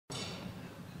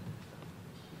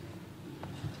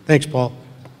Thanks, Paul.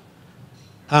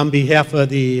 On behalf of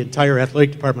the entire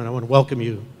athletic department, I want to welcome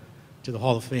you to the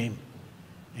Hall of Fame,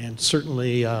 and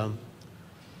certainly want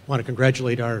to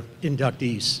congratulate our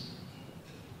inductees.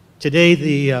 Today,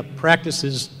 the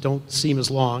practices don't seem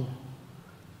as long,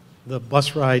 the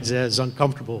bus rides as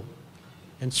uncomfortable,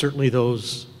 and certainly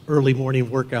those early morning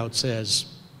workouts as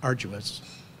arduous.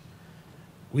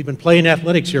 We've been playing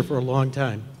athletics here for a long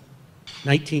time,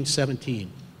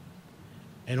 1917.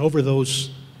 And over those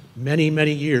many,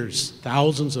 many years,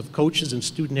 thousands of coaches and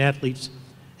student athletes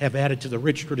have added to the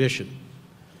rich tradition.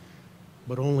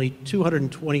 But only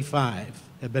 225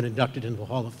 have been inducted into the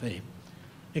Hall of Fame,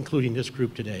 including this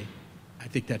group today. I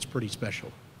think that's pretty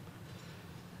special.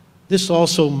 This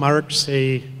also marks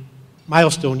a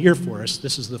milestone year for us.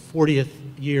 This is the 40th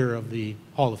year of the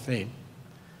Hall of Fame.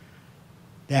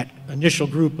 That initial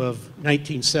group of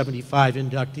 1975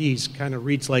 inductees kind of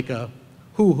reads like a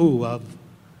who of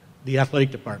the athletic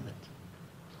department.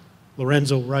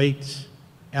 Lorenzo Wright,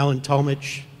 Alan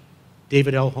Talmadge,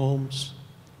 David L. Holmes,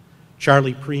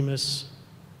 Charlie Primus,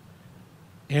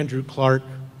 Andrew Clark.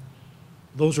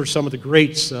 Those are some of the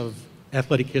greats of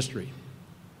athletic history.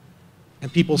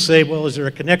 And people say, well, is there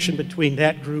a connection between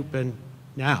that group and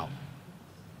now?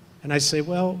 And I say,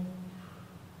 well,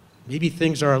 maybe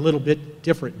things are a little bit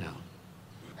different now.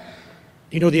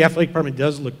 You know, the athletic department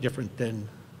does look different than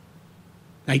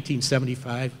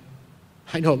 1975.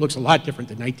 I know it looks a lot different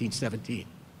than 1917.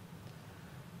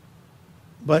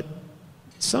 But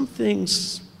some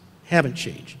things haven't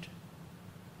changed.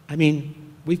 I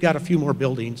mean, we've got a few more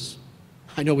buildings.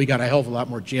 I know we got a hell of a lot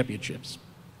more championships.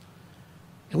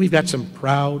 And we've got some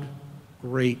proud,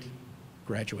 great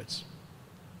graduates.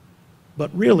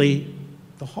 But really,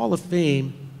 the Hall of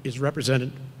Fame is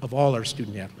representative of all our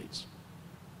student athletes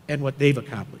and what they've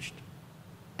accomplished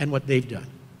and what they've done.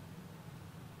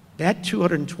 That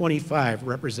 225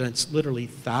 represents literally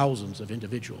thousands of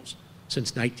individuals since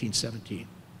 1917.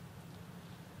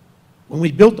 When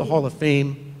we built the Hall of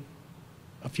Fame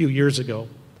a few years ago,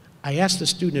 I asked the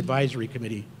Student Advisory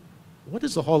Committee, what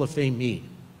does the Hall of Fame mean?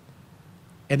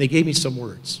 And they gave me some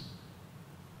words: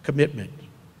 commitment,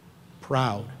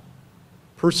 proud,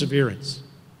 perseverance,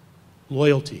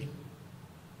 loyalty,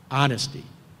 honesty,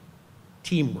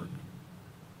 teamwork.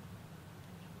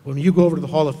 When you go over to the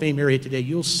Hall of Fame area today,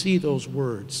 you'll see those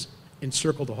words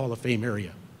encircle the Hall of Fame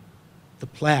area. The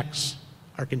plaques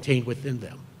are contained within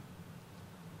them.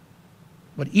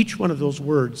 But each one of those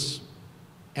words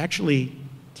actually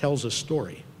tells a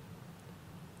story.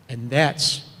 And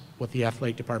that's what the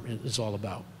athletic department is all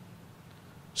about.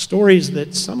 Stories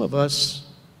that some of us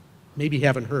maybe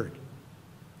haven't heard.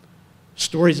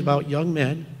 Stories about young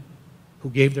men who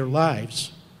gave their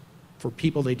lives for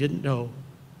people they didn't know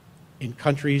in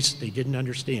countries they didn't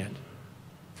understand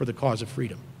for the cause of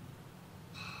freedom.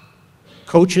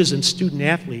 Coaches and student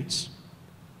athletes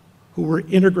who were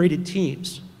integrated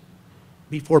teams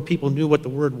before people knew what the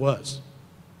word was,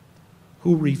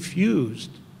 who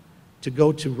refused to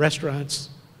go to restaurants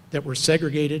that were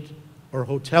segregated or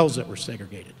hotels that were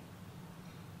segregated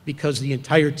because the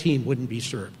entire team wouldn't be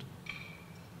served.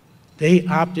 They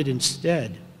opted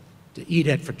instead to eat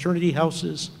at fraternity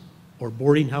houses or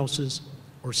boarding houses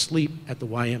or sleep at the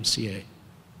YMCA.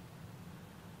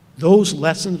 Those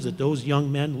lessons that those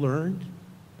young men learned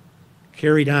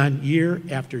carried on year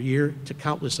after year to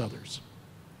countless others.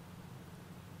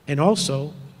 And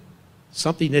also,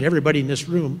 something that everybody in this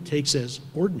room takes as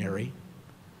ordinary,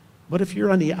 but if you're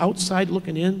on the outside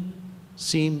looking in,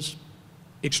 seems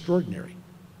extraordinary.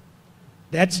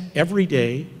 That's every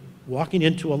day walking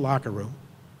into a locker room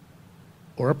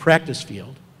or a practice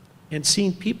field and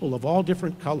seeing people of all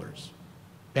different colors,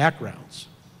 backgrounds,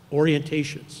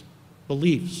 orientations,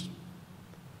 beliefs.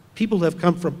 People have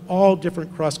come from all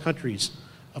different cross countries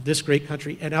of this great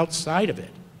country and outside of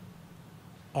it,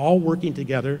 all working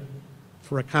together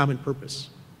for a common purpose.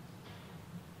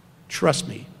 Trust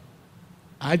me,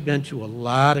 I've been to a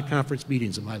lot of conference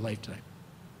meetings in my lifetime.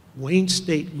 Wayne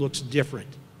State looks different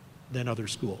than other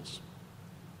schools,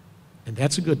 and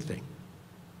that's a good thing.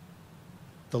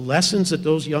 The lessons that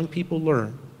those young people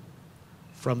learn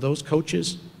from those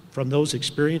coaches, from those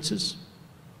experiences,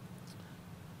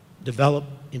 develop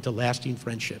into lasting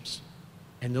friendships.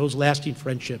 And those lasting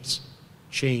friendships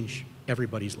change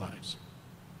everybody's lives.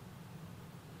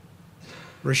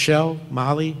 Rochelle,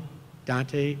 Molly,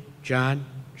 Dante, John,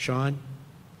 Sean,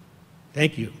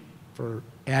 thank you for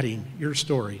adding your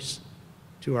stories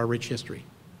to our rich history.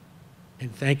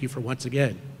 And thank you for once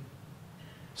again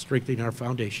strengthening our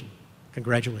foundation.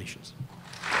 Congratulations.